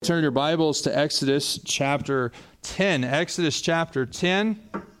Turn your Bibles to Exodus chapter 10. Exodus chapter 10.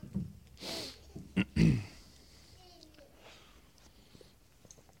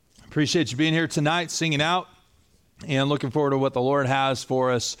 Appreciate you being here tonight, singing out, and looking forward to what the Lord has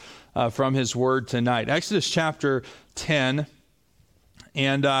for us from His Word tonight. Exodus chapter 10.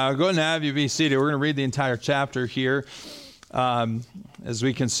 And go ahead and have you be seated. We're going to read the entire chapter here as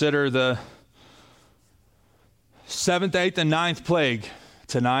we consider the 7th, 8th, and 9th plague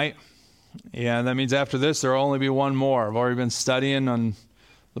tonight. And that means after this, there will only be one more. I've already been studying on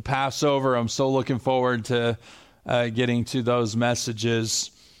the Passover. I'm so looking forward to getting to those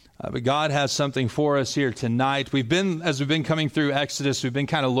messages. But God has something for us here tonight. As we've been coming through Exodus, we've been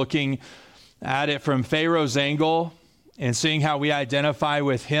kind of looking at it from Pharaoh's angle and seeing how we identify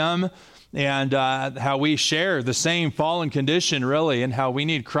with him and how we share the same fallen condition, really, and how we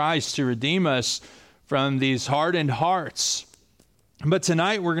need Christ to redeem us from these hardened hearts. But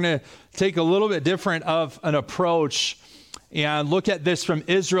tonight we're going to take a little bit different of an approach and look at this from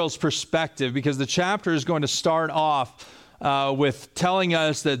Israel's perspective, because the chapter is going to start off with telling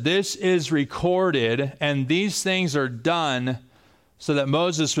us that this is recorded and these things are done so that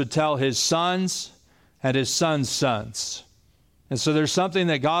Moses would tell his sons and his sons' sons. And so there's something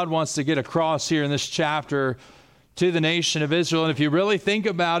that God wants to get across here in this chapter to the nation of Israel. And if you really think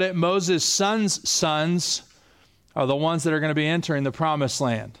about it, Moses' sons are the ones that are going to be entering the promised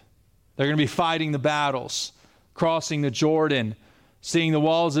land. They're going to be fighting the battles, crossing the Jordan, seeing the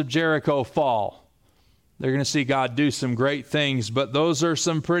walls of Jericho fall. They're going to see God do some great things, but those are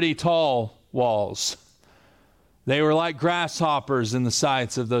some pretty tall walls. They were like grasshoppers in the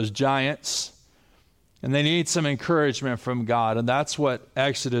sights of those giants, and they need some encouragement from God, and that's what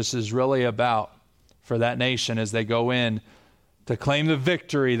Exodus is really about for that nation as they go in to claim the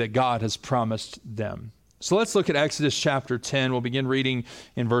victory that God has promised them. So let's look at Exodus chapter 10. We'll begin reading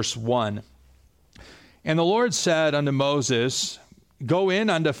in verse 1. And the Lord said unto Moses, Go in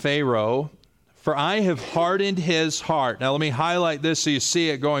unto Pharaoh, for I have hardened his heart. Now let me highlight this so you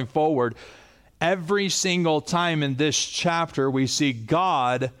see it going forward. Every single time in this chapter we see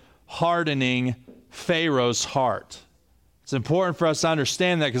God hardening Pharaoh's heart. It's important for us to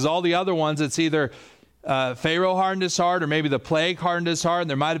understand that, because all the other ones, it's either Pharaoh hardened his heart, or maybe the plague hardened his heart, and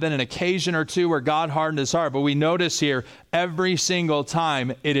there might have been an occasion or two where God hardened his heart. But we notice here, every single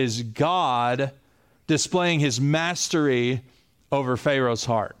time, it is God displaying his mastery over Pharaoh's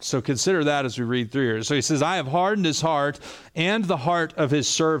heart. So consider that as we read through here. So he says, I have hardened his heart and the heart of his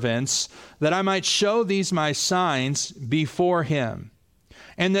servants, that I might show these my signs before him,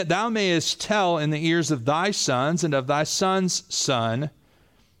 and that thou mayest tell in the ears of thy sons and of thy son's son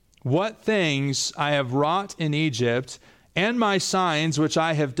what things I have wrought in Egypt, and my signs which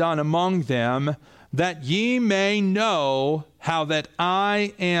I have done among them, that ye may know how that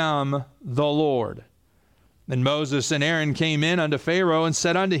I am the Lord. And Moses and Aaron came in unto Pharaoh and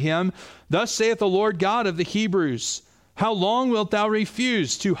said unto him, Thus saith the Lord God of the Hebrews, How long wilt thou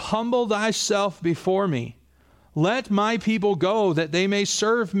refuse to humble thyself before me? Let my people go, that they may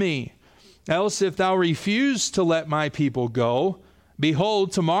serve me. Else if thou refuse to let my people go,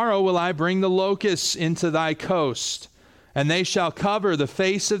 behold, tomorrow will I bring the locusts into thy coast, and they shall cover the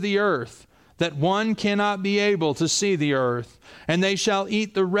face of the earth, that one cannot be able to see the earth. And they shall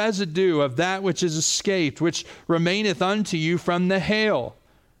eat the residue of that which is escaped, which remaineth unto you from the hail,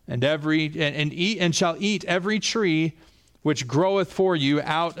 and shall eat every tree which groweth for you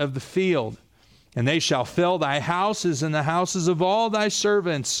out of the field. And they shall fill thy houses and the houses of all thy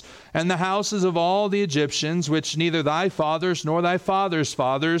servants, and the houses of all the Egyptians, which neither thy fathers nor thy fathers'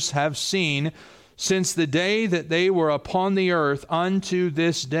 fathers have seen, since the day that they were upon the earth unto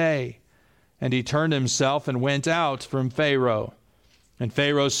this day. And he turned himself and went out from Pharaoh. And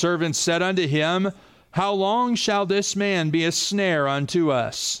Pharaoh's servants said unto him, How long shall this man be a snare unto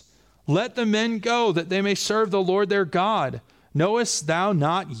us? Let the men go, that they may serve the Lord their God. Knowest thou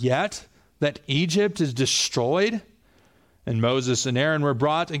not yet that Egypt is destroyed? And Moses and Aaron were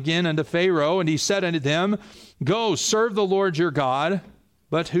brought again unto Pharaoh, and he said unto them, Go, serve the Lord your God.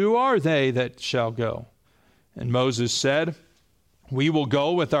 But who are they that shall go? And Moses said, We will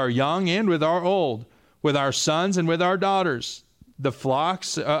go with our young and with our old, with our sons and with our daughters. The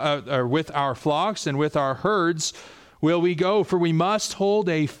flocks, with our flocks and with our herds will we go, for we must hold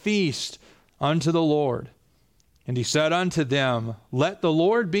a feast unto the Lord. And he said unto them, Let the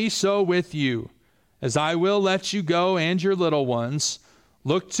Lord be so with you, as I will let you go and your little ones.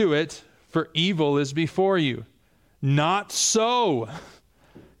 Look to it, for evil is before you. Not so.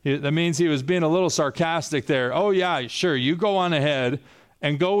 That means he was being a little sarcastic there. Oh yeah, sure, you go on ahead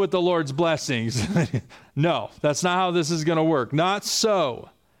and go with the Lord's blessings. No, that's not how this is going to work. Not so.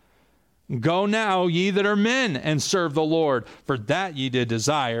 Go now, ye that are men, and serve the Lord, for that ye did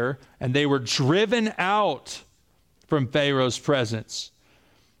desire. And they were driven out from Pharaoh's presence.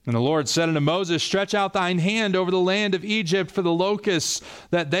 And the Lord said unto Moses, Stretch out thine hand over the land of Egypt for the locusts,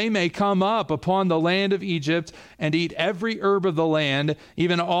 that they may come up upon the land of Egypt, and eat every herb of the land,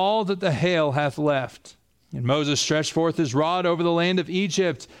 even all that the hail hath left. And Moses stretched forth his rod over the land of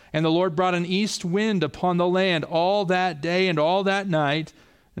Egypt, and the Lord brought an east wind upon the land all that day and all that night.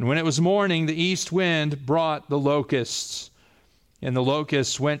 And when it was morning, the east wind brought the locusts. And the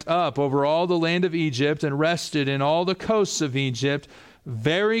locusts went up over all the land of Egypt, and rested in all the coasts of Egypt.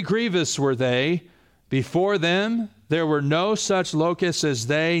 Very grievous were they. Before them there were no such locusts as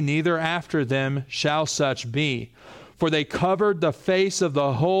they, neither after them shall such be. For they covered the face of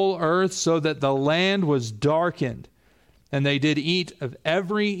the whole earth, so that the land was darkened. And they did eat of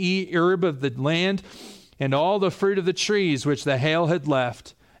every herb of the land, and all the fruit of the trees which the hail had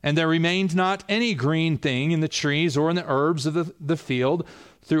left. And there remained not any green thing in the trees or in the herbs of the field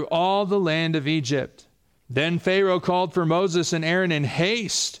through all the land of Egypt. Then Pharaoh called for Moses and Aaron in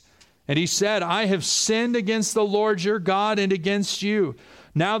haste, and he said, I have sinned against the Lord your God and against you.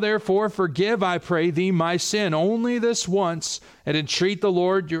 Now therefore forgive, I pray thee, my sin only this once, and entreat the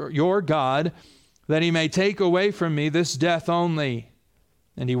Lord your God, that he may take away from me this death only.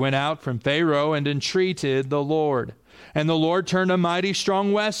 And he went out from Pharaoh and entreated the Lord. And the Lord turned a mighty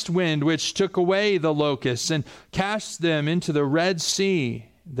strong west wind, which took away the locusts and cast them into the Red Sea.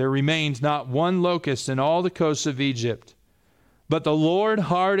 There remained not one locust in all the coasts of Egypt. But the Lord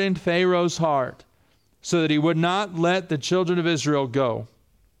hardened Pharaoh's heart, so that he would not let the children of Israel go.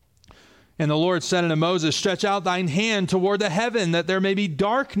 And the Lord said unto Moses, Stretch out thine hand toward the heaven, that there may be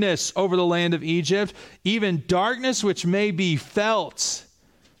darkness over the land of Egypt, even darkness which may be felt.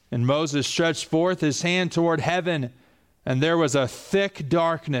 And Moses stretched forth his hand toward heaven, and there was a thick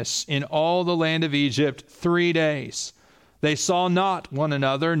darkness in all the land of Egypt 3 days. They saw not one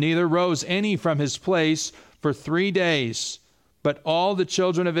another, neither rose any from his place for 3 days. But all the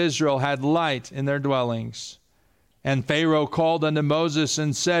children of Israel had light in their dwellings. And Pharaoh called unto Moses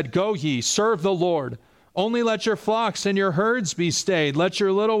and said, Go ye, serve the Lord. Only let your flocks and your herds be stayed. Let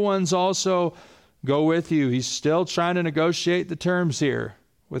your little ones also go with you. He's still trying to negotiate the terms here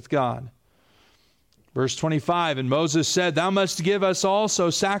with God. Verse 25, and Moses said, Thou must give us also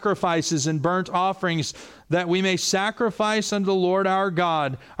sacrifices and burnt offerings, that we may sacrifice unto the Lord our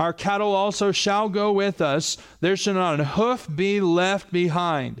God. Our cattle also shall go with us. There shall not an hoof be left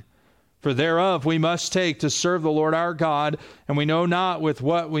behind. For thereof we must take to serve the Lord our God, and we know not with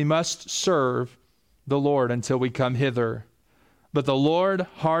what we must serve the Lord until we come hither. But the Lord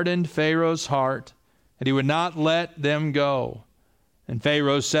hardened Pharaoh's heart, and he would not let them go. And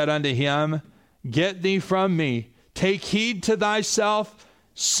Pharaoh said unto him, Get thee from me, take heed to thyself,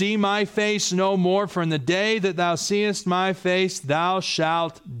 see my face no more, for in the day that thou seest my face, thou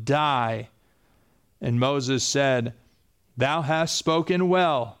shalt die. And Moses said, Thou hast spoken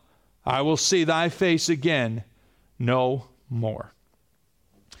well, I will see thy face again no more.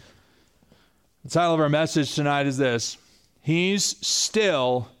 The title of our message tonight is this: He's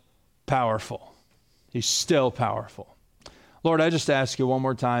still powerful. He's still powerful. Lord, I just ask you one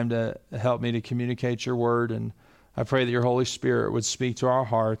more time to help me to communicate your word, and I pray that your Holy Spirit would speak to our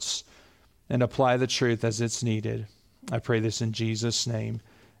hearts and apply the truth as it's needed. I pray this in Jesus' name.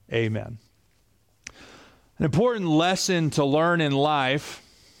 Amen. An important lesson to learn in life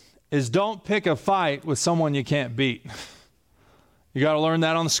is don't pick a fight with someone you can't beat. You got to learn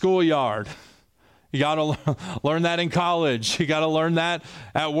that on the schoolyard. You got to learn that in college. You got to learn that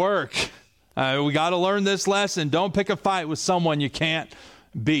at work. We got to learn this lesson. Don't pick a fight with someone you can't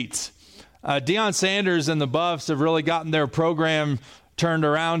beat. Deion Sanders and the Buffs have really gotten their program turned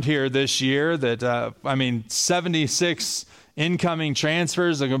around here this year. 76 incoming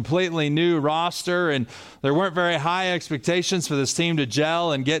transfers, a completely new roster, and there weren't very high expectations for this team to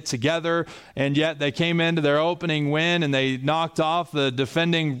gel and get together, and yet they came into their opening win and they knocked off the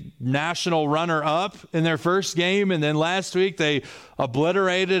defending national runner-up in their first game, and then last week they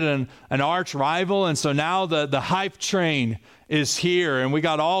obliterated an arch rival, and so now the hype train is here, and we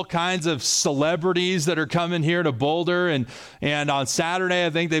got all kinds of celebrities that are coming here to Boulder, and on Saturday I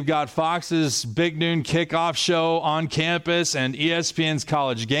think they've got Fox's Big Noon Kickoff show on campus, and ESPN's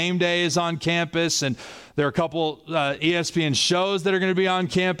College Game Day is on campus, and there are a couple ESPN shows that are going to be on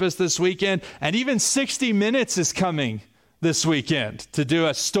campus this weekend, and even 60 Minutes is coming this weekend to do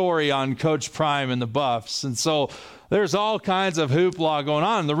a story on Coach Prime and the Buffs, and so there's all kinds of hoopla going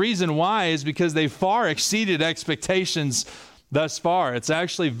on. And the reason why is because they far exceeded expectations thus far. It's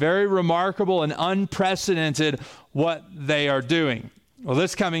actually very remarkable and unprecedented what they are doing. Well,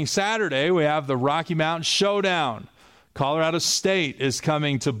 this coming Saturday, we have the Rocky Mountain Showdown. Colorado State is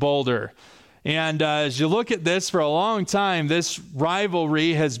coming to Boulder. And as you look at this for a long time, this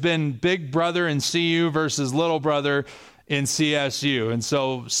rivalry has been big brother in CU versus little brother in CSU. And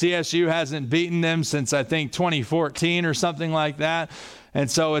so CSU hasn't beaten them since, I think, 2014 or something like that.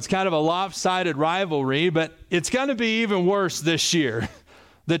 And so it's kind of a lopsided rivalry, but it's going to be even worse this year.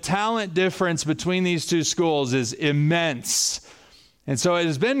 The talent difference between these two schools is immense. And so it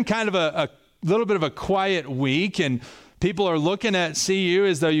has been kind of a little bit of a quiet week, and people are looking at CU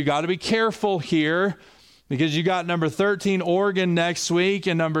as though you got to be careful here because you got number 13 Oregon next week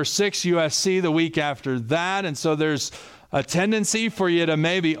and number 6 USC the week after that. And so there's a tendency for you to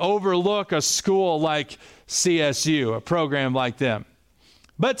maybe overlook a school like CSU, a program like them.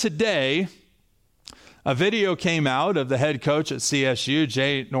 But today, a video came out of the head coach at CSU,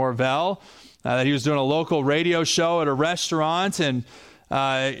 Jay Norvell, that he was doing a local radio show at a restaurant, and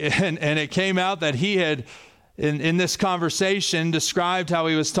it came out that he had, in this conversation, described how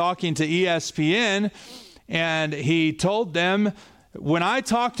he was talking to ESPN, and he told them, when I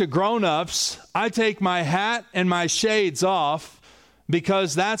talk to grown-ups, I take my hat and my shades off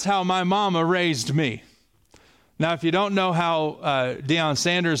because that's how my mama raised me. Now, if you don't know how Deion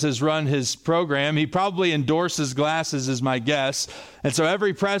Sanders has run his program, he probably endorses glasses is my guess. And so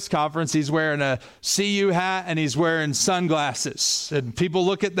every press conference, he's wearing a CU hat and he's wearing sunglasses. And people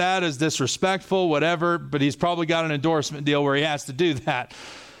look at that as disrespectful, whatever, but he's probably got an endorsement deal where he has to do that.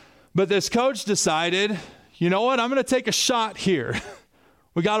 But this coach decided, you know what, I'm going to take a shot here.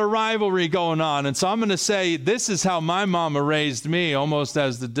 We got a rivalry going on. And so I'm going to say, this is how my mama raised me, almost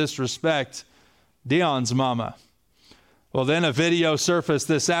as the disrespect Deion's mama. Well, then a video surfaced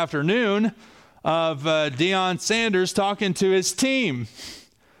this afternoon of Deion Sanders talking to his team.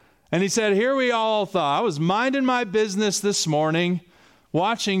 And he said, here we all thought, I was minding my business this morning,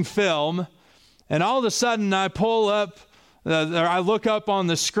 watching film, and all of a sudden I pull up, I look up on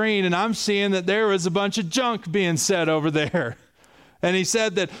the screen, and I'm seeing that there was a bunch of junk being said over there. And he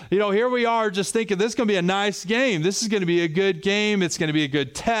said that, here we are just thinking this is going to be a nice game. This is going to be a good game. It's going to be a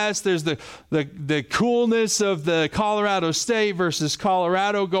good test. There's the coolness of the Colorado State versus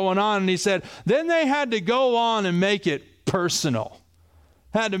Colorado going on. And he said, then they had to go on and make it personal.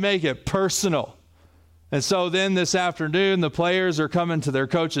 Had to make it personal. And so then this afternoon, the players are coming to their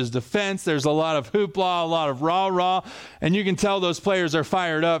coach's defense. There's a lot of hoopla, a lot of rah-rah. And you can tell those players are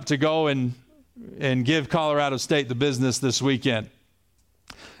fired up to go and give Colorado State the business this weekend.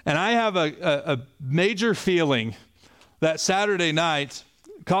 And I have a major feeling that Saturday night,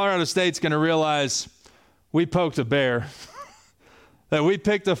 Colorado State's going to realize we poked a bear, that we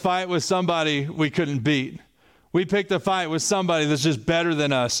picked a fight with somebody we couldn't beat. We picked a fight with somebody that's just better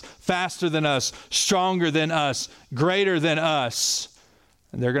than us, faster than us, stronger than us, greater than us.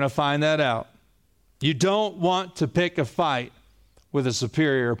 And they're going to find that out. You don't want to pick a fight with a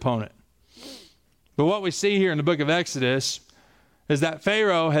superior opponent. But what we see here in the book of Exodus is that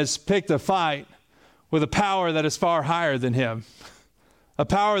Pharaoh has picked a fight with a power that is far higher than him, a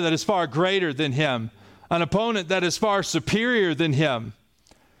power that is far greater than him, an opponent that is far superior than him.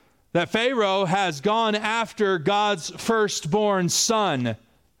 That Pharaoh has gone after God's firstborn son,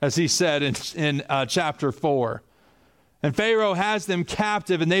 as he said in chapter 4. And Pharaoh has them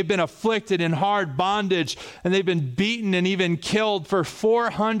captive, and they've been afflicted in hard bondage, and they've been beaten and even killed for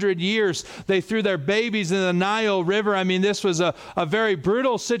 400 years. They threw their babies in the Nile River. I mean, this was a very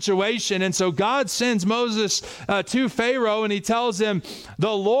brutal situation. And so God sends Moses to Pharaoh, and he tells him,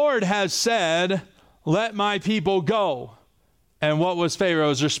 the Lord has said, let my people go. And what was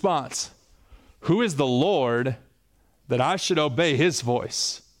Pharaoh's response? Who is the Lord that I should obey his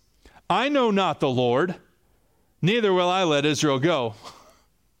voice? I know not the Lord. Neither will I let Israel go.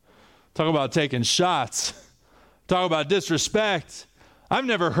 Talk about taking shots. Talk about disrespect. I've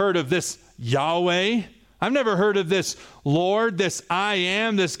never heard of this Yahweh. I've never heard of this Lord, this I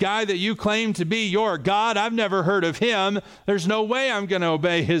am, this guy that you claim to be your God. I've never heard of him. There's no way I'm going to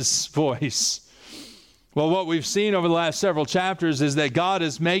obey his voice. Well, what we've seen over the last several chapters is that God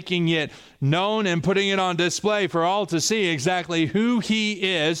is making it known and putting it on display for all to see exactly who he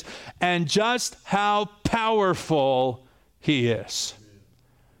is and just how powerful he is.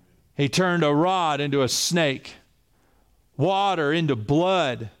 He turned a rod into a snake, water into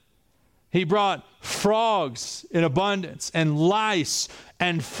blood. He brought frogs in abundance and lice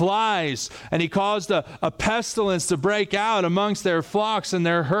and flies, and he caused a pestilence to break out amongst their flocks and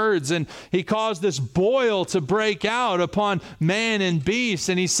their herds, and he caused this boil to break out upon man and beast,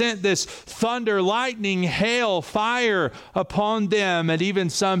 and he sent this thunder, lightning, hail, fire upon them, and even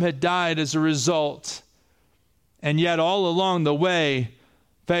some had died as a result. And yet all along the way,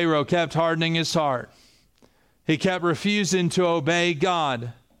 Pharaoh kept hardening his heart. He kept refusing to obey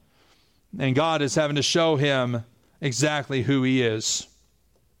God. And God is having to show him exactly who he is.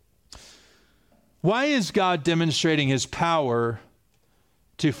 Why is God demonstrating his power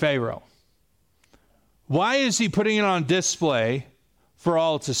to Pharaoh? Why is he putting it on display for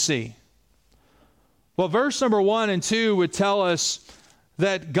all to see? Well, verse number 1 and 2 would tell us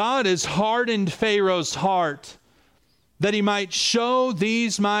that God has hardened Pharaoh's heart that he might show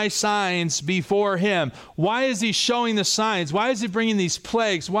these my signs before him. Why is he showing the signs? Why is he bringing these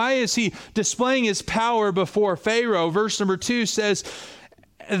plagues? Why is he displaying his power before Pharaoh? Verse number 2 says,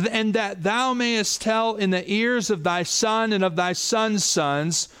 and that thou mayest tell in the ears of thy son and of thy son's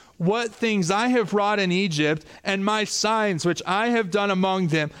sons what things I have wrought in Egypt, and my signs which I have done among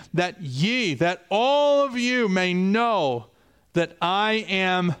them, that all of you may know that I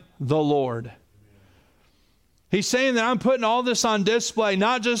am the Lord. He's saying that I'm putting all this on display,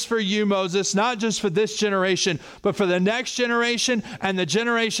 not just for you, Moses, not just for this generation, but for the next generation and the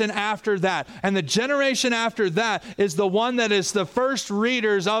generation after that. And the generation after that is the one that is the first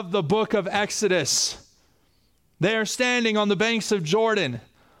readers of the book of Exodus. They are standing on the banks of Jordan,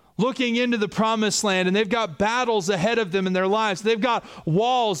 looking into the promised land, and they've got battles ahead of them in their lives. They've got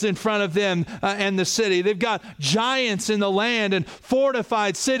walls in front of them and the city. They've got giants in the land and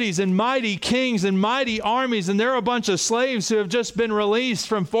fortified cities and mighty kings and mighty armies, and they're a bunch of slaves who have just been released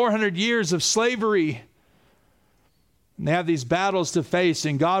from 400 years of slavery. And they have these battles to face,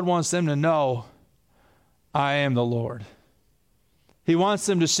 and God wants them to know, I am the Lord. He wants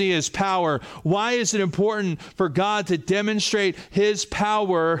them to see his power. Why is it important for God to demonstrate his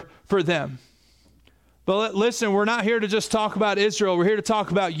power for them? But listen, we're not here to just talk about Israel. We're here to talk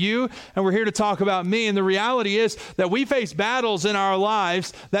about you, and we're here to talk about me. And the reality is that we face battles in our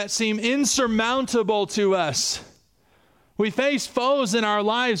lives that seem insurmountable to us. We face foes in our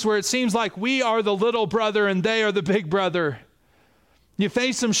lives where it seems like we are the little brother and they are the big brother. You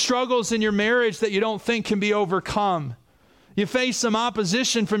face some struggles in your marriage that you don't think can be overcome. You face some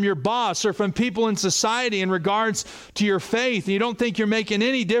opposition from your boss or from people in society in regards to your faith, and you don't think you're making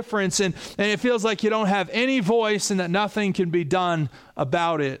any difference, and it feels like you don't have any voice and that nothing can be done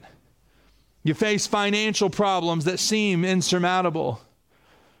about it. You face financial problems that seem insurmountable.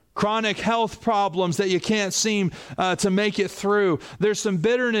 Chronic health problems that you can't seem to make it through. There's some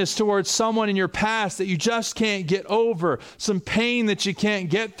bitterness towards someone in your past that you just can't get over. Some pain that you can't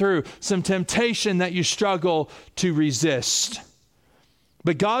get through. Some temptation that you struggle to resist.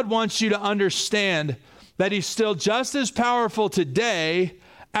 But God wants you to understand that he's still just as powerful today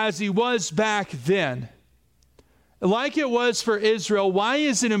as he was back then. Like it was for Israel, why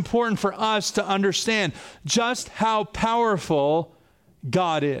is it important for us to understand just how powerful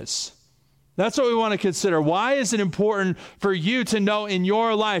God is? That's what we want to consider. Why is it important for you to know in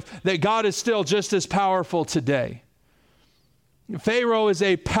your life that God is still just as powerful today? Pharaoh is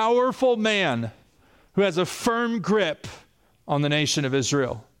a powerful man who has a firm grip on the nation of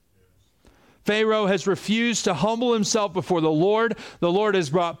Israel. Pharaoh has refused to humble himself before the Lord. The Lord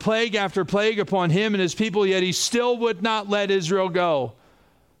has brought plague after plague upon him and his people, yet he still would not let Israel go.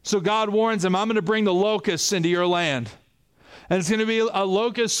 So God warns him, I'm going to bring the locusts into your land. And it's going to be a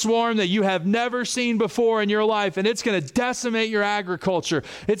locust swarm that you have never seen before in your life. And it's going to decimate your agriculture.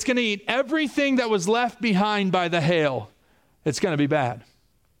 It's going to eat everything that was left behind by the hail. It's going to be bad.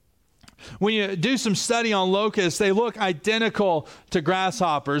 When you do some study on locusts, they look identical to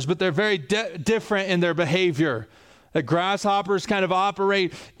grasshoppers, but they're very different in their behavior. The grasshoppers kind of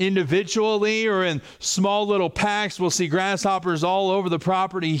operate individually or in small little packs. We'll see grasshoppers all over the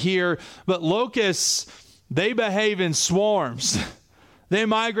property here. But locusts, they behave in swarms. They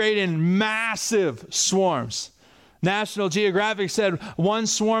migrate in massive swarms. National Geographic said one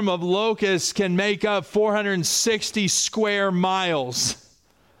swarm of locusts can make up 460 square miles.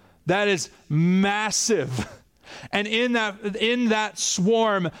 That is massive. And in that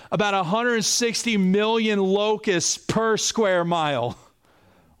swarm, about 160 million locusts per square mile.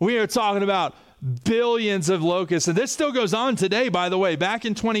 We are talking about billions of locusts. And this still goes on today, by the way. Back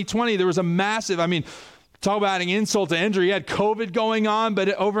in 2020, there was a massive, talk about an insult to injury. You had COVID going on, but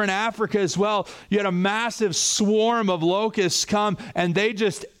over in Africa as well, you had a massive swarm of locusts come, and they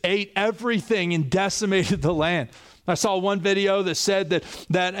just ate everything and decimated the land. I saw one video that said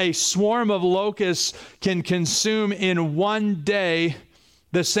that a swarm of locusts can consume in one day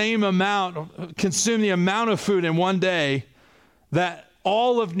consume the amount of food in one day that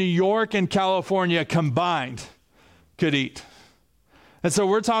all of New York and California combined could eat. And so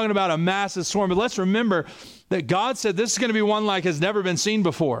we're talking about a massive swarm. But let's remember that God said this is going to be one like has never been seen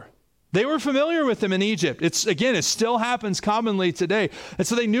before. They were familiar with them in Egypt. It still happens commonly today. And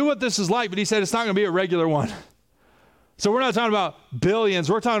so they knew what this is like, but he said it's not going to be a regular one. So we're not talking about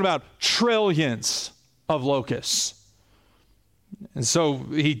billions. We're talking about trillions of locusts. And so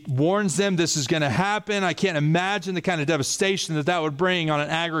he warns them this is going to happen. I can't imagine the kind of devastation that would bring on an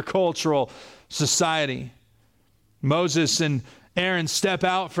agricultural society. Moses and Aaron step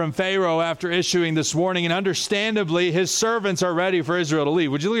out from Pharaoh after issuing this warning, and understandably, his servants are ready for Israel to leave.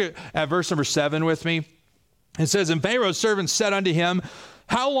 Would you look at verse number 7 with me? It says, "And Pharaoh's servants said unto him,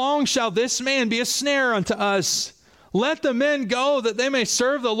 How long shall this man be a snare unto us? Let the men go, that they may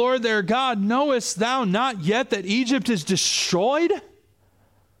serve the Lord their God. Knowest thou not yet that Egypt is destroyed?"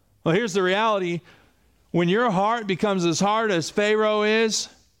 Well, here's the reality. When your heart becomes as hard as Pharaoh is,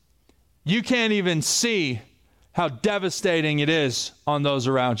 you can't even see how devastating it is on those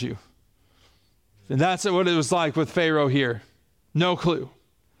around you. And that's what it was like with Pharaoh here. No clue.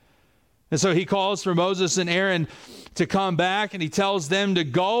 And so he calls for Moses and Aaron to come back, and he tells them to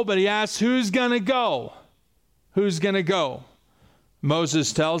go, but he asks, who's going to go? Who's going to go?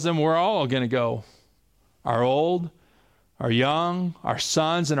 Moses tells them, we're all going to go. Our old, our young, our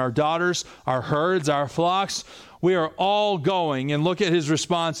sons and our daughters, our herds, our flocks, we are all going. And look at his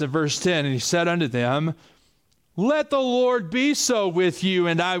response in verse 10. And he said unto them, Let the Lord be so with you,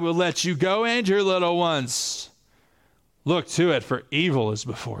 and I will let you go and your little ones. Look to it, for evil is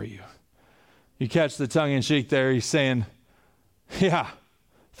before you. You catch the tongue-in-cheek there. He's saying, yeah,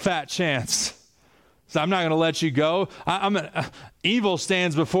 fat chance. So I'm not going to let you go. Evil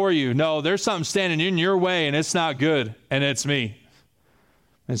stands before you. No, there's something standing in your way, and it's not good, and it's me.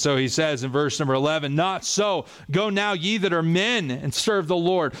 And so he says in verse number 11, Not so. Go now, ye that are men, and serve the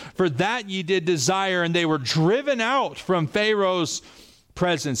Lord. For that ye did desire, and they were driven out from Pharaoh's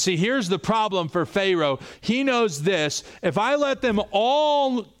presence. See, here's the problem for Pharaoh. He knows this. If I let them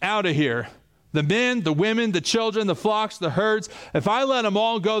all out of here, the men, the women, the children, the flocks, the herds, if I let them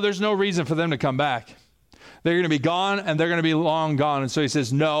all go, there's no reason for them to come back. They're going to be gone, and they're going to be long gone. And so he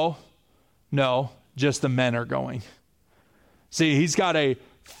says, no, just the men are going. See, he's got a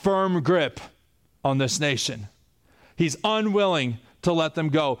firm grip on this nation. He's unwilling to let them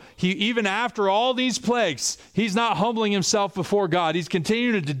go. Even after all these plagues, he's not humbling himself before God. He's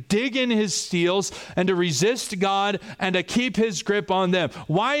continuing to dig in his heels and to resist God and to keep his grip on them.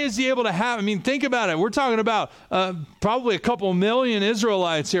 Why is he able to think about it. We're talking about probably a couple million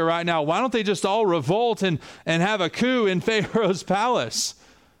Israelites here right now. Why don't they just all revolt and have a coup in Pharaoh's palace?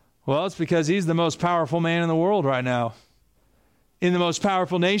 Well, it's because he's the most powerful man in the world right now, in the most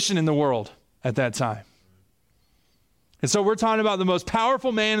powerful nation in the world at that time. And so we're talking about the most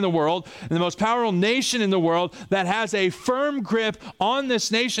powerful man in the world and the most powerful nation in the world that has a firm grip on this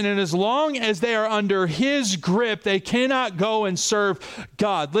nation. And as long as they are under his grip, they cannot go and serve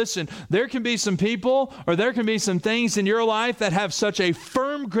God. Listen, there can be some people or there can be some things in your life that have such a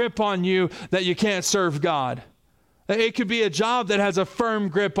firm grip on you that you can't serve God. It could be a job that has a firm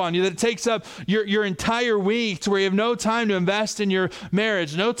grip on you, that takes up your entire week to where you have no time to invest in your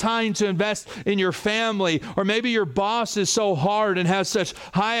marriage, no time to invest in your family. Or maybe your boss is so hard and has such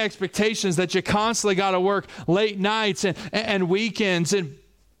high expectations that you constantly got to work late nights and weekends.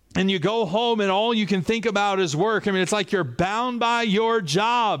 And you go home and all you can think about is work. It's like you're bound by your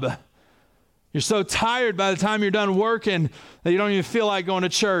job. You're so tired by the time you're done working that you don't even feel like going to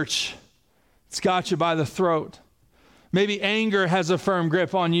church. It's got you by the throat. Maybe anger has a firm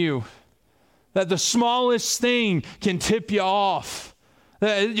grip on you, that the smallest thing can tip you off.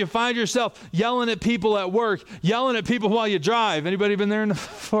 That you find yourself yelling at people at work, yelling at people while you drive. Anybody been there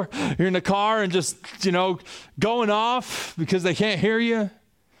before? You're in the car and just, going off because they can't hear you.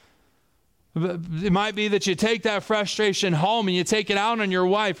 It might be that you take that frustration home and you take it out on your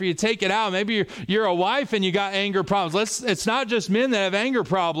wife, or you take it out. Maybe you're a wife and you got anger problems. It's not just men that have anger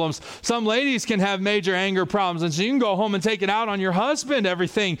problems. Some ladies can have major anger problems. And so you can go home and take it out on your husband,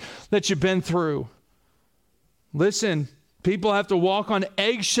 everything that you've been through. Listen, people have to walk on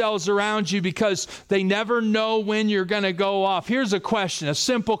eggshells around you because they never know when you're going to go off. Here's a question, a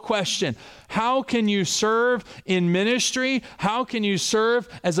simple question. How can you serve in ministry? How can you serve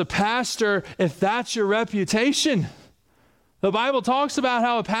as a pastor if that's your reputation? The Bible talks about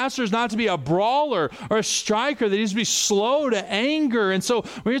how a pastor is not to be a brawler or a striker, that he's to be slow to anger. And so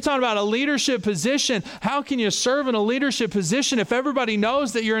when you're talking about a leadership position, how can you serve in a leadership position if everybody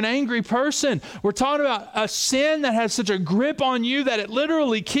knows that you're an angry person? We're talking about a sin that has such a grip on you that it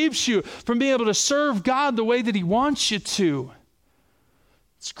literally keeps you from being able to serve God the way that he wants you to.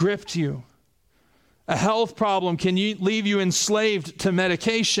 It's gripped you. A health problem can leave you enslaved to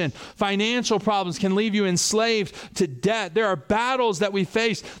medication. Financial problems can leave you enslaved to debt. There are battles that we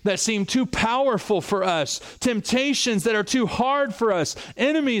face that seem too powerful for us, temptations that are too hard for us,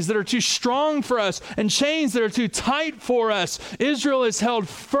 enemies that are too strong for us, and chains that are too tight for us. Israel is held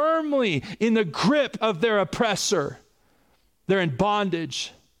firmly in the grip of their oppressor. They're in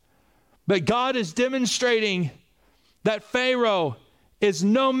bondage. But God is demonstrating that Pharaoh is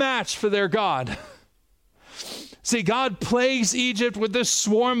no match for their God. See, God plagues Egypt with this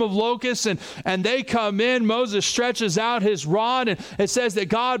swarm of locusts, and they come in. Moses stretches out his rod, and it says that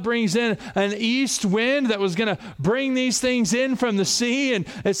God brings in an east wind that was going to bring these things in from the sea. And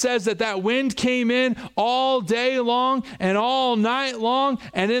it says that that wind came in all day long and all night long.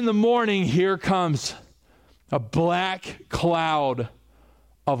 And in the morning, here comes a black cloud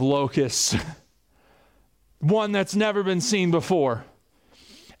of locusts, one that's never been seen before.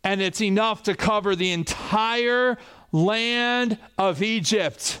 And it's enough to cover the entire land of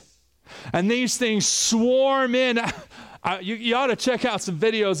Egypt. And these things swarm in. You ought to check out some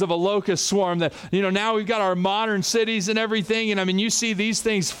videos of a locust swarm that, now we've got our modern cities and everything. And you see these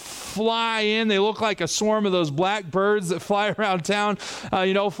things fly in. They look like a swarm of those black birds that fly around town,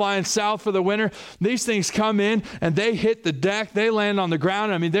 flying south for the winter. These things come in and they hit the deck. They land on the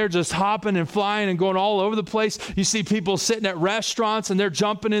ground. they're just hopping and flying and going all over the place. You see people sitting at restaurants and they're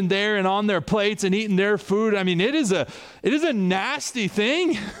jumping in there and on their plates and eating their food. It is a nasty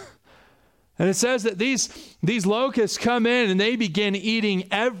thing. And it says that these locusts come in and they begin eating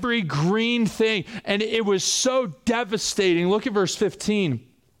every green thing. And it was so devastating. Look at verse 15.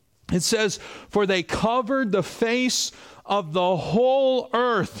 It says, "For they covered the face of the whole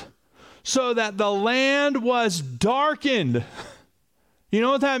earth so that the land was darkened." You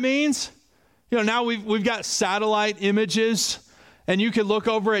know what that means? Now we've got satellite images. And you can look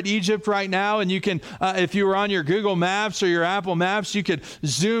over at Egypt right now, and you can, if you were on your Google Maps or your Apple Maps, you could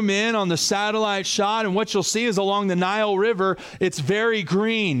zoom in on the satellite shot, and what you'll see is along the Nile River, it's very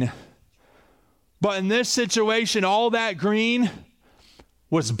green. But in this situation, all that green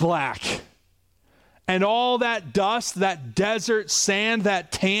was black. And all that dust, that desert sand,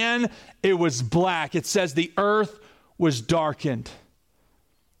 that tan, it was black. It says the earth was darkened.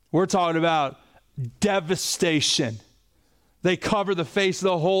 We're talking about devastation. They cover the face of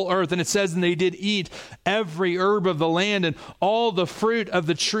the whole earth. And it says, "And they did eat every herb of the land and all the fruit of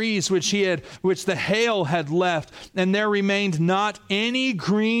the trees which the hail had left. And there remained not any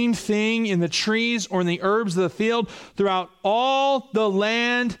green thing in the trees or in the herbs of the field throughout all the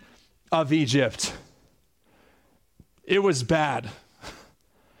land of Egypt." It was bad.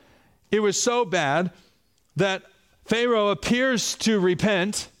 It was so bad that Pharaoh appears to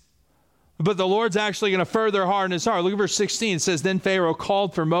repent. But the Lord's actually going to further harden his heart. Look at verse 16. It says, "Then Pharaoh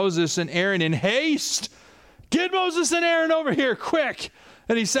called for Moses and Aaron in haste." Get Moses and Aaron over here, quick.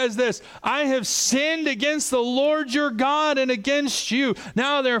 And he says this, "I have sinned against the Lord your God and against you.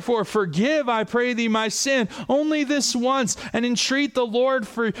 Now therefore forgive, I pray thee, my sin, only this once, and entreat the Lord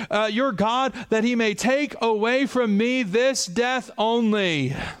for your God that he may take away from me this death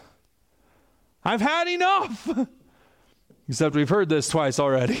only. I've had enough." Except we've heard this twice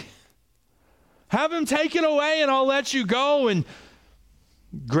already. "Have him taken away and I'll let you go." And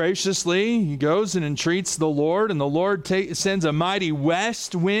graciously, he goes and entreats the Lord, and the Lord sends a mighty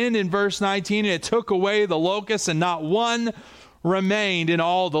west wind in verse 19, and it took away the locusts, and not one remained in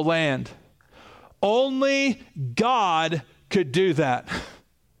all the land. Only God could do that.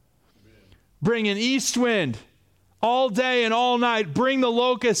 Bring an east wind all day and all night, bring the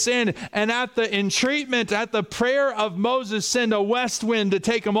locusts in, and at the entreatment, at the prayer of Moses, send a west wind to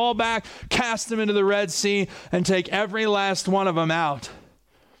take them all back, cast them into the Red Sea, and take every last one of them out.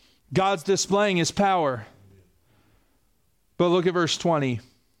 God's displaying his power. But look at verse 20.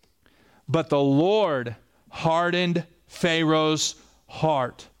 "But the Lord hardened Pharaoh's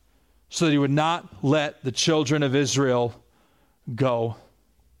heart so that he would not let the children of Israel go."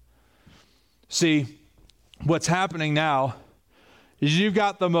 See, what's happening now is you've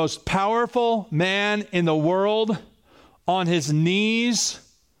got the most powerful man in the world on his knees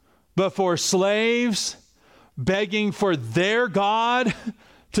before slaves, begging for their God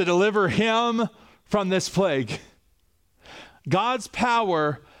to deliver him from this plague. God's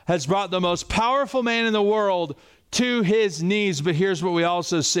power has brought the most powerful man in the world to his knees. But here's what we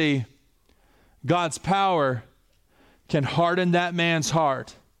also see. God's power can harden that man's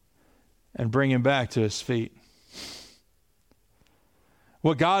heart and bring him back to his feet.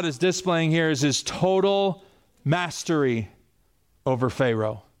 What God is displaying here is his total mastery over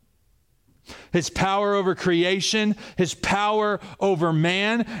Pharaoh. his power over creation, his power over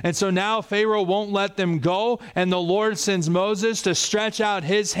man. And so now Pharaoh won't let them go, and the Lord sends Moses to stretch out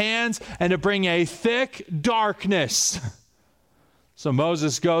his hands and to bring a thick darkness. So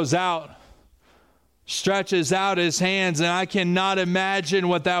Moses goes out, stretches out his hands, and I cannot imagine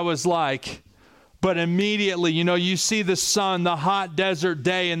what that was like. But immediately, you see the sun, the hot desert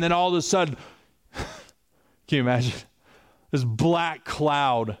day, and then all of a sudden, can you imagine? This black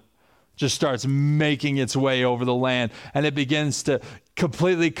cloud just starts making its way over the land, and it begins to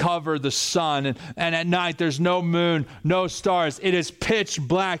completely cover the sun. And at night, there's no moon, no stars. It is pitch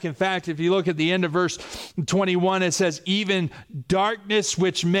black. In fact, if you look at the end of verse 21, it says, even darkness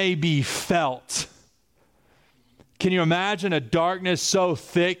which may be felt. Can you imagine a darkness so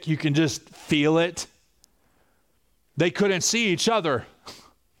thick you can just feel it? They couldn't see each other.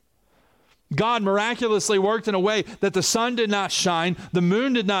 God miraculously worked in a way that the sun did not shine, the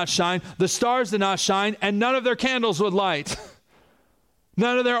moon did not shine, the stars did not shine, and none of their candles would light.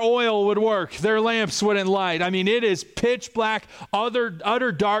 None of their oil would work. Their lamps wouldn't light. I mean, it is pitch black,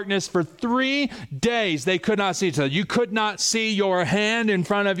 utter darkness. For 3 days, they could not see each other. You could not see your hand in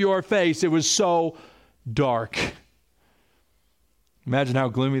front of your face. It was so dark. Imagine how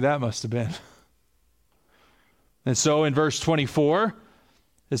gloomy that must have been. And so in verse 24,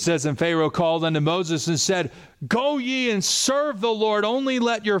 it says, and Pharaoh called unto Moses and said, go ye and serve the Lord. Only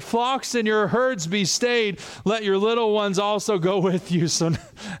let your flocks and your herds be stayed. Let your little ones also go with you. So,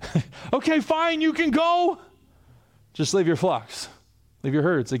 okay, fine, you can go. Just leave your flocks. Leave your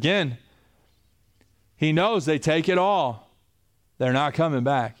herds. Again, he knows they take it all. They're not coming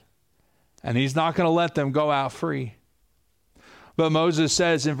back. And he's not going to let them go out free. But Moses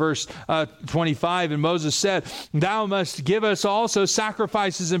says in verse 25, and Moses said, thou must give us also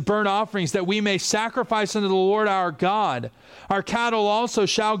sacrifices and burnt offerings, that we may sacrifice unto the Lord our God. Our cattle also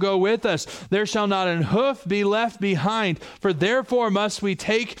shall go with us. There shall not an hoof be left behind. For therefore must we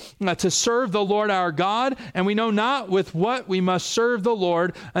take to serve the Lord our God, and we know not with what we must serve the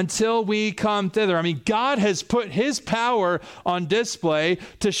Lord until we come thither. I mean, God has put his power on display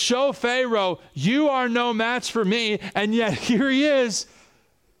to show Pharaoh, you are no match for me, and yet here he is,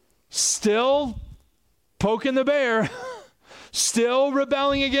 still poking the bear, still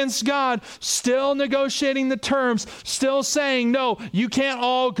rebelling against God, still negotiating the terms, still saying, no, you can't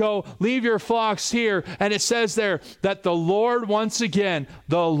all go, leave your flocks here. And it says there that the Lord, once again,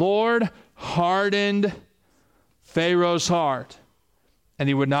 the Lord hardened Pharaoh's heart, and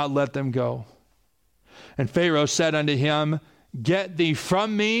he would not let them go. And Pharaoh said unto him, get thee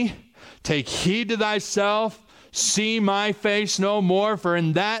from me, take heed to thyself, see my face no more, for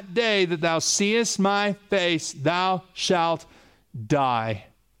in that day that thou seest my face, thou shalt die.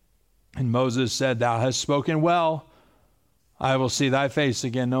 And Moses said, thou hast spoken well. I will see thy face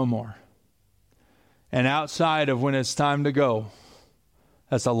again no more. And outside of when it's time to go,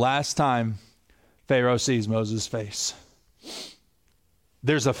 that's the last time Pharaoh sees Moses' face.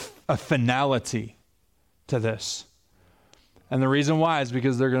 There's a finality to this. And the reason why is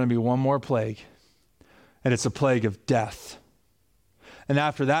because there's going to be one more plague. And it's a plague of death. And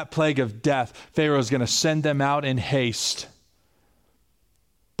after that plague of death, Pharaoh is going to send them out in haste.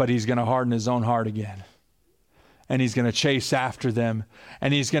 But he's going to harden his own heart again. And he's going to chase after them.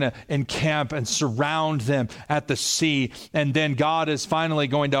 And he's going to encamp and surround them at the sea. And then God is finally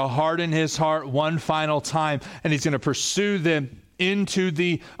going to harden his heart one final time. And he's going to pursue them into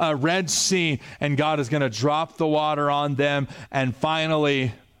the Red Sea. And God is going to drop the water on them. And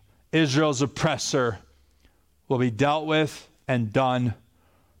finally, Israel's oppressor will be dealt with and done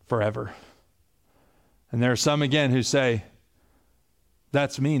forever. And there are some again who say,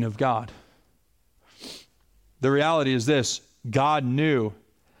 that's mean of God. The reality is this: God knew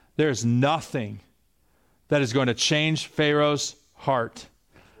there's nothing that is going to change Pharaoh's heart.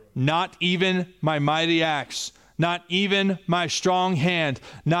 Not even my mighty acts, not even my strong hand,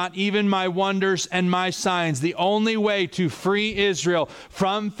 not even my wonders and my signs. The only way to free Israel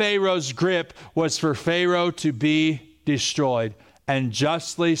from Pharaoh's grip was for Pharaoh to be destroyed, and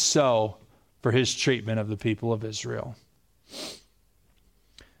justly so for his treatment of the people of Israel.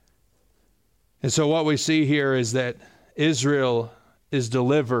 And so what we see here is that Israel is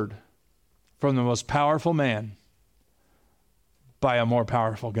delivered from the most powerful man by a more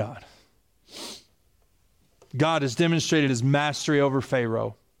powerful God. God has demonstrated his mastery over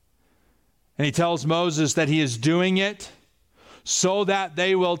Pharaoh. And he tells Moses that he is doing it so that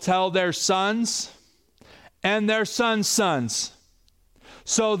they will tell their sons and their sons' sons,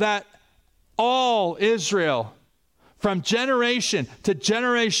 so that all Israel from generation to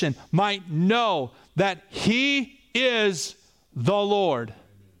generation might know that he is the Lord.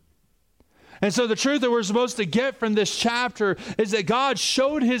 And so the truth that we're supposed to get from this chapter is that God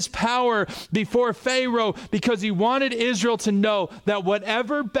showed his power before Pharaoh because he wanted Israel to know that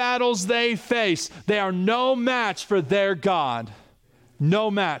whatever battles they face, they are no match for their God.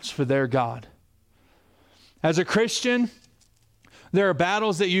 No match for their God. As a Christian, there are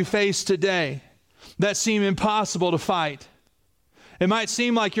battles that you face today that seem impossible to fight. It might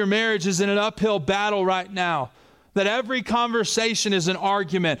seem like your marriage is in an uphill battle right now, that every conversation is an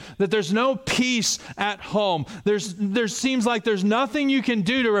argument, that there's no peace at home. There seems like there's nothing you can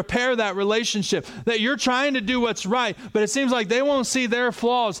do to repair that relationship, that you're trying to do what's right, but it seems like they won't see their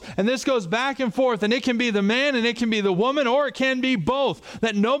flaws. And this goes back and forth, and it can be the man and it can be the woman, or it can be both,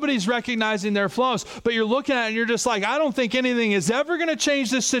 that nobody's recognizing their flaws. But you're looking at it and you're just like, I don't think anything is ever going to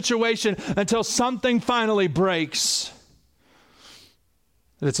change this situation until something finally breaks.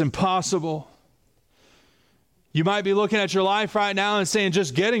 That it's impossible. You might be looking at your life right now and saying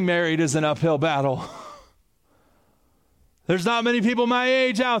just getting married is an uphill battle. There's not many people my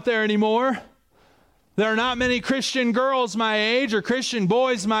age out there anymore. There are not many Christian girls my age or Christian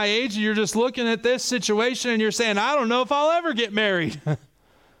boys my age. You're just looking at this situation and you're saying, I don't know if I'll ever get married. And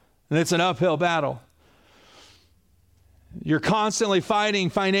it's an uphill battle. You're constantly fighting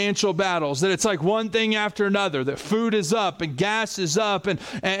financial battles, that it's like one thing after another, that food is up and gas is up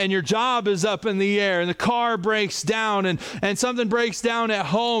and your job is up in the air and the car breaks down and something breaks down at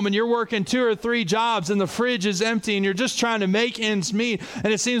home and you're working 2 or 3 jobs and the fridge is empty and you're just trying to make ends meet.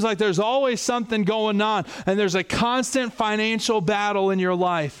 And it seems like there's always something going on and there's a constant financial battle in your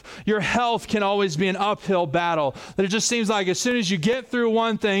life. Your health can always be an uphill battle. That it just seems like as soon as you get through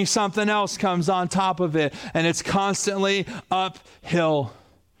one thing, something else comes on top of it and it's constantly uphill.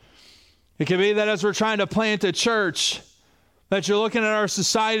 It could be that as we're trying to plant a church, that you're looking at our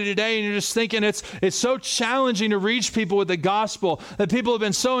society today and you're just thinking it's so challenging to reach people with the gospel, that people have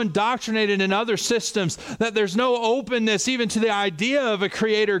been so indoctrinated in other systems that there's no openness even to the idea of a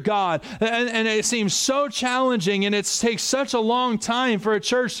creator God. And it seems so challenging and it takes such a long time for a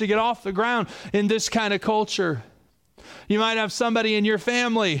church to get off the ground in this kind of culture. You might have somebody in your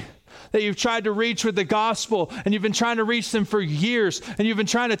family that you've tried to reach with the gospel and you've been trying to reach them for years and you've been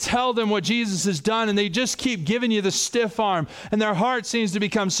trying to tell them what Jesus has done and they just keep giving you the stiff arm and their heart seems to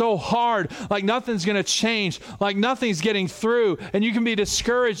become so hard, like nothing's going to change, like nothing's getting through, and you can be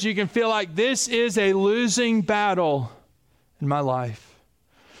discouraged. You can feel like this is a losing battle in my life.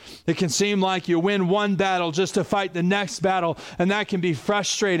 It can seem like you win one battle just to fight the next battle, and that can be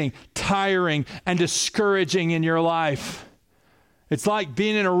frustrating, tiring, and discouraging in your life. It's like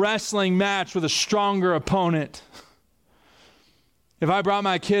being in a wrestling match with a stronger opponent. If I brought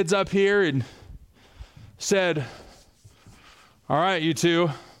my kids up here and said, all right, you two,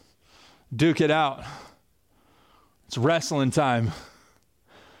 duke it out. It's wrestling time.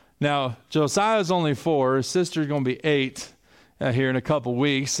 Now, Josiah's only 4. His sister's going to be 8 here in a couple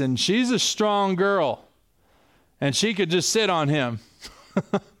weeks, and she's a strong girl. And she could just sit on him.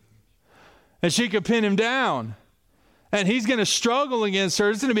 And she could pin him down. And he's going to struggle against her.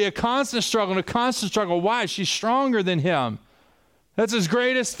 It's going to be a constant struggle and a constant struggle. Why? She's stronger than him. That's his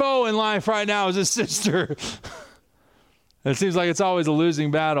greatest foe in life right now is his sister. It seems like it's always a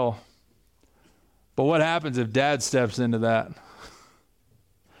losing battle. But what happens if dad steps into that?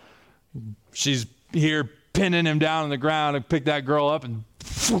 She's here pinning him down on the ground and pick that girl up and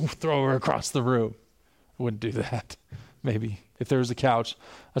throw her across the room. I wouldn't do that. Maybe if there was a couch,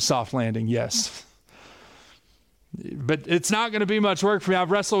 a soft landing, yes. But it's not going to be much work for me.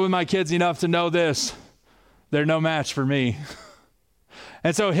 I've wrestled with my kids enough to know this. They're no match for me.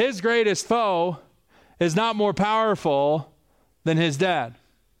 And so his greatest foe is not more powerful than his dad.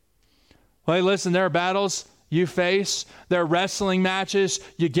 Well, hey, listen, there are battles you face, there are wrestling matches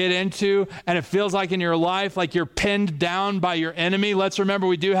you get into, and it feels like in your life like you're pinned down by your enemy. Let's remember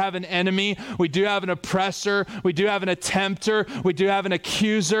we do have an enemy. We do have an oppressor. We do have an attempter. We do have an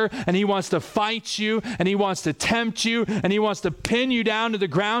accuser, and he wants to fight you, and he wants to tempt you, and he wants to pin you down to the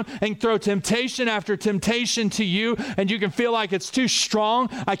ground and throw temptation after temptation to you, and you can feel like it's too strong.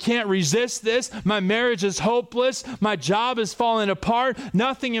 I can't resist this. My marriage is hopeless. My job is falling apart.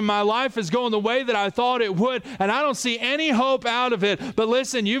 Nothing in my life is going the way that I thought it would. And I don't see any hope out of it. But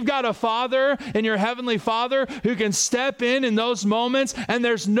listen, you've got a Father in your Heavenly Father who can step in those moments, and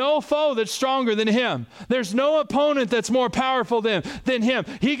there's no foe that's stronger than him. There's no opponent that's more powerful than him.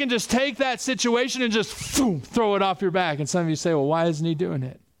 He can just take that situation and just throw it off your back. And some of you say, well, why isn't he doing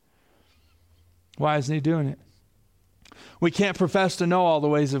it? Why isn't he doing it? We can't profess to know all the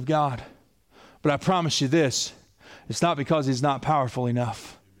ways of God. But I promise you this, it's not because he's not powerful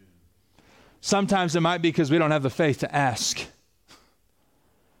enough. Sometimes it might be because we don't have the faith to ask.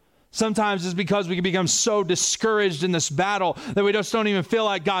 Sometimes it's because we can become so discouraged in this battle that we just don't even feel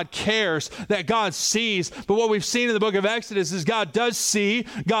like God cares, that God sees. But what we've seen in the book of Exodus is God does see,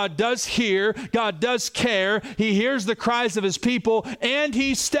 God does hear, God does care. He hears the cries of his people, and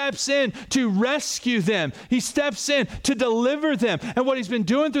he steps in to rescue them. He steps in to deliver them. And what he's been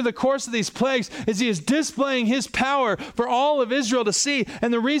doing through the course of these plagues is he is displaying his power for all of Israel to see.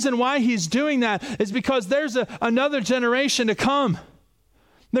 And the reason why he's doing that is because there's another generation to come.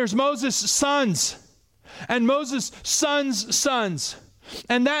 There's Moses' sons and Moses' sons' sons.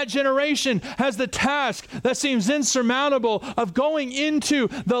 And that generation has the task that seems insurmountable of going into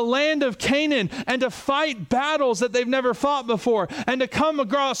the land of Canaan and to fight battles that they've never fought before and to come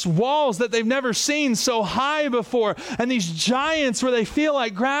across walls that they've never seen so high before, and these giants where they feel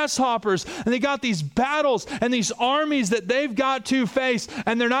like grasshoppers, and they got these battles and these armies that they've got to face,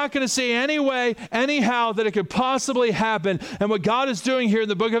 and they're not going to see any way, anyhow, that it could possibly happen. And what God is doing here in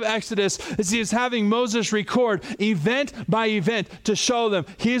the book of Exodus is he is having Moses record event by event to show them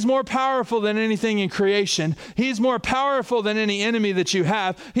he is more powerful than anything in creation. He's more powerful than any enemy that you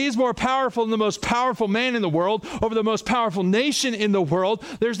have. He's more powerful than the most powerful man in the world over the most powerful nation in the world.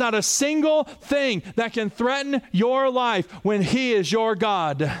 There's not a single thing that can threaten your life when he is your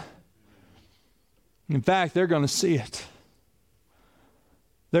God. In fact, they're going to see it.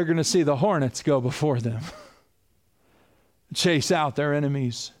 They're going to see the hornets go before them, chase out their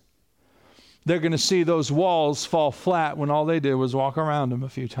enemies. They're going to see those walls fall flat when all they did was walk around them a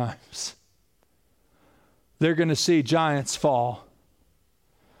few times. They're going to see giants fall.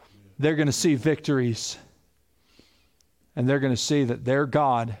 They're going to see victories. And they're going to see that their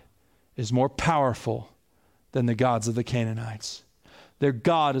God is more powerful than the gods of the Canaanites. Their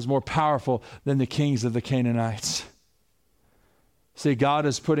God is more powerful than the kings of the Canaanites. See, God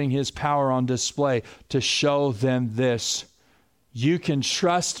is putting his power on display to show them this. You can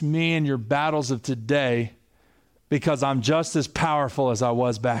trust me in your battles of today because I'm just as powerful as I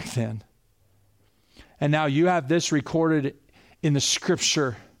was back then. And now you have this recorded in the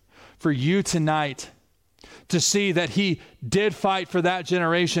scripture for you tonight to see that he did fight for that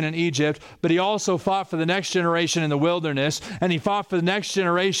generation in Egypt, but he also fought for the next generation in the wilderness, and he fought for the next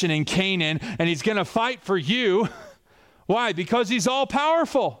generation in Canaan, and he's going to fight for you. Why? Because he's all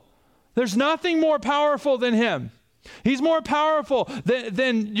powerful. There's nothing more powerful than him. He's more powerful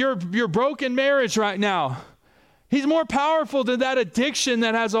than your broken marriage right now. He's more powerful than that addiction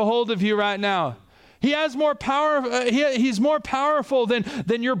that has a hold of you right now. He has more power. He's more powerful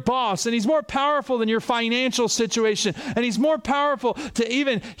than your boss, and he's more powerful than your financial situation, and he's more powerful to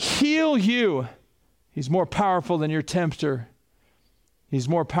even heal you. He's more powerful than your tempter. He's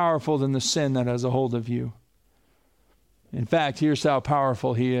more powerful than the sin that has a hold of you. In fact, here's how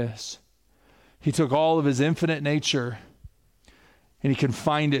powerful he is. He took all of his infinite nature and he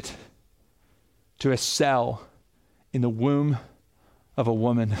confined it to a cell in the womb of a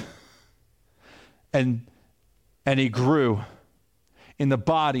woman. And he grew in the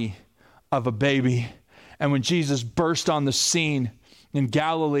body of a baby. And when Jesus burst on the scene in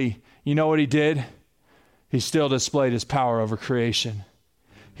Galilee, you know what he did? He still displayed his power over creation.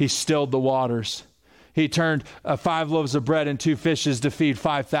 He stilled the waters. He turned 5 loaves of bread and 2 fishes to feed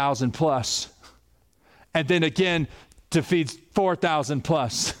 5,000 plus. And then again to feed 4,000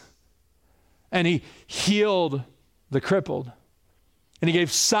 plus. And he healed the crippled. And he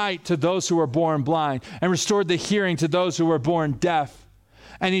gave sight to those who were born blind and restored the hearing to those who were born deaf.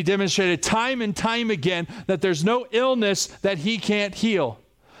 And he demonstrated time and time again that there's no illness that he can't heal.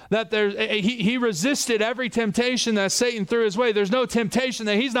 That he resisted every temptation that Satan threw his way. There's no temptation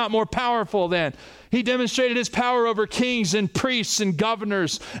that he's not more powerful than. He demonstrated his power over kings and priests and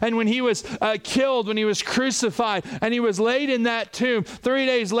governors. And when he was killed, when he was crucified, and he was laid in that tomb, 3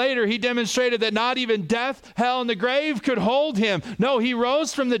 days later, he demonstrated that not even death, hell, and the grave could hold him. No, he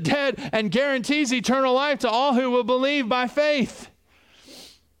rose from the dead and guarantees eternal life to all who will believe by faith.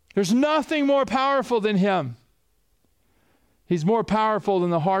 There's nothing more powerful than him. He's more powerful than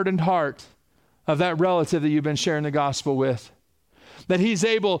the hardened heart of that relative that you've been sharing the gospel with. That he's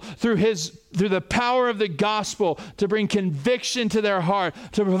able, through the power of the gospel, to bring conviction to their heart,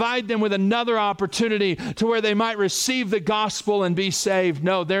 to provide them with another opportunity to where they might receive the gospel and be saved.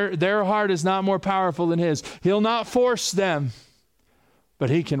 No, their heart is not more powerful than his. He'll not force them, but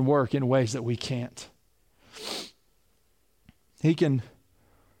he can work in ways that we can't. He can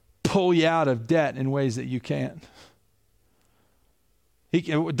pull you out of debt in ways that you can't.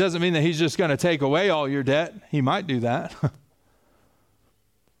 It doesn't mean that he's just going to take away all your debt. He might do that.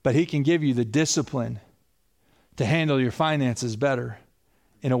 But he can give you the discipline to handle your finances better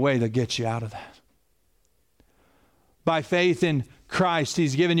in a way that gets you out of that. By faith in Christ,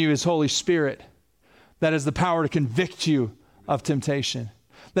 He's given you His Holy Spirit that has the power to convict you of temptation,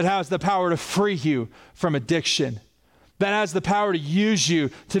 that has the power to free you from addiction, that has the power to use you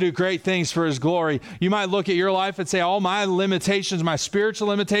to do great things for His glory. You might look at your life and say, all my limitations, my spiritual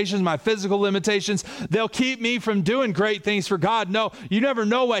limitations, my physical limitations, they'll keep me from doing great things for God. No, you never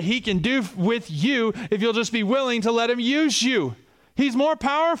know what He can do with you if you'll just be willing to let Him use you. He's more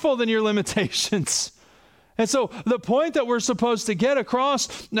powerful than your limitations. And so the point that we're supposed to get across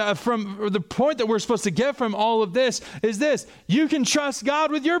from all of this is this: you can trust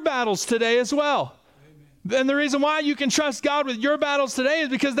God with your battles today as well. Amen. And the reason why you can trust God with your battles today is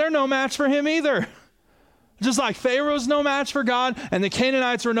because they're no match for Him either. Just like Pharaoh's no match for God and the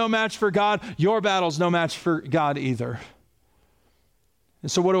Canaanites were no match for God, your battle's no match for God either. And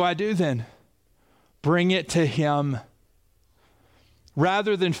so what do I do then? Bring it to Him.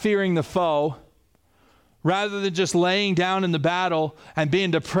 Rather than fearing the foe, rather than just laying down in the battle and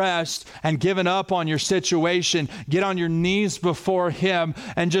being depressed and giving up on your situation, get on your knees before Him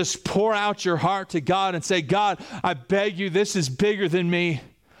and just pour out your heart to God and say, God, I beg you, this is bigger than me.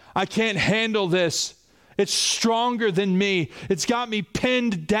 I can't handle this. It's stronger than me. It's got me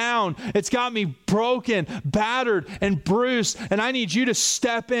pinned down. It's got me broken, battered, and bruised. And I need you to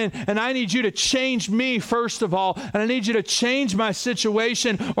step in, and I need you to change me first of all. And I need you to change my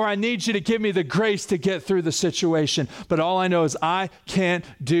situation, or I need you to give me the grace to get through the situation. But all I know is I can't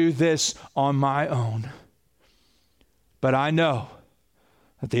do this on my own. But I know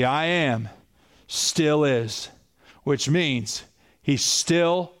that the I am still is, which means He's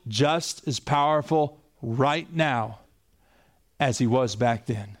still just as powerful right now as He was back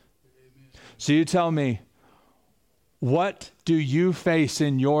then. Amen. So you tell me, what do you face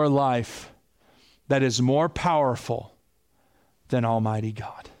in your life that is more powerful than Almighty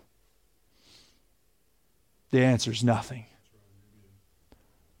God? The answer is nothing.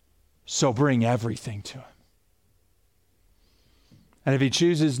 So bring everything to Him. And if He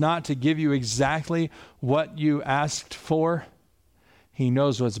chooses not to give you exactly what you asked for, He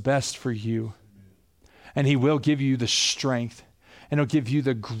knows what's best for you. And He will give you the strength, and He'll give you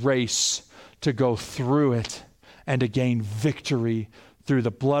the grace to go through it and to gain victory through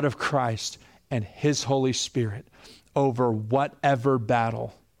the blood of Christ and His Holy Spirit over whatever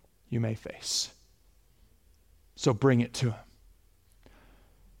battle you may face. So bring it to Him.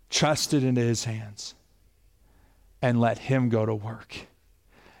 Trust it into His hands and let Him go to work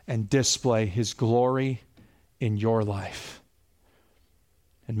and display His glory in your life.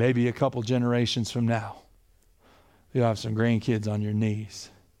 And maybe a couple generations from now, you'll have some grandkids on your knees,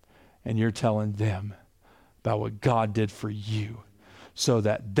 and you're telling them about what God did for you so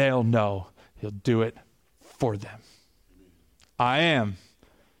that they'll know He'll do it for them. I am,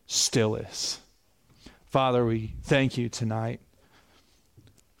 still is. Father, we thank You tonight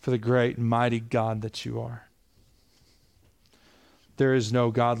for the great and mighty God that You are. There is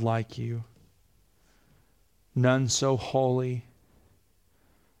no God like You, none so holy,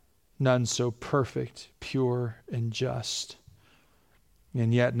 none so perfect, pure, and just,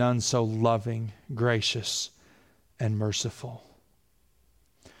 and yet none so loving, gracious, and merciful.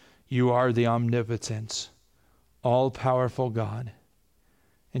 You are the omnipotent, all-powerful God,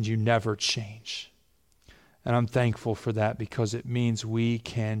 and You never change. And I'm thankful for that because it means we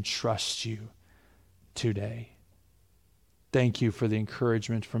can trust You today. Thank You for the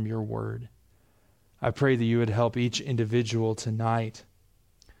encouragement from Your word. I pray that You would help each individual tonight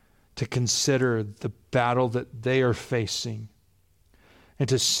to consider the battle that they are facing and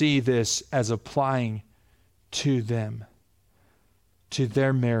to see this as applying to them, to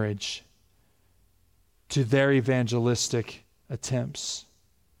their marriage, to their evangelistic attempts,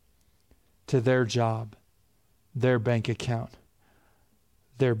 to their job, their bank account,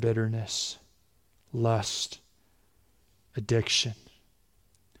 their bitterness, lust, addiction.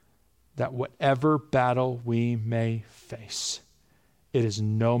 That whatever battle we may face, it is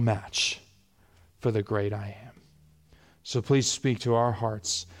no match for the great I am. So please speak to our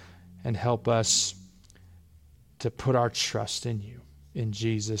hearts and help us to put our trust in You. In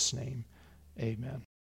Jesus' name, amen.